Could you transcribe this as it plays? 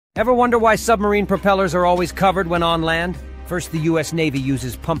Ever wonder why submarine propellers are always covered when on land? First, the U.S. Navy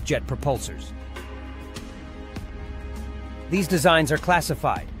uses pump jet propulsors. These designs are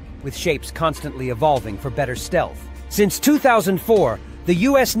classified, with shapes constantly evolving for better stealth. Since 2004, the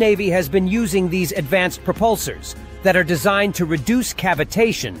U.S. Navy has been using these advanced propulsors that are designed to reduce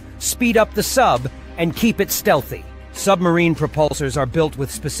cavitation, speed up the sub, and keep it stealthy. Submarine propulsors are built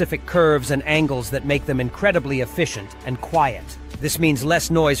with specific curves and angles that make them incredibly efficient and quiet. This means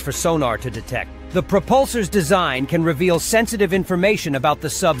less noise for sonar to detect. The propulsor's design can reveal sensitive information about the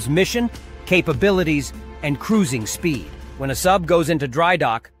sub's mission, capabilities, and cruising speed. When a sub goes into dry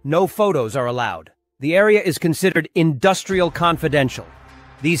dock, no photos are allowed. The area is considered industrial confidential.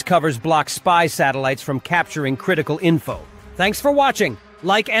 These covers block spy satellites from capturing critical info. Thanks for watching.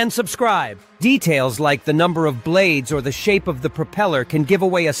 Like and subscribe. Details like the number of blades or the shape of the propeller can give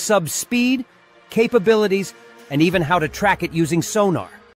away a sub's speed, capabilities, and even how to track it using sonar.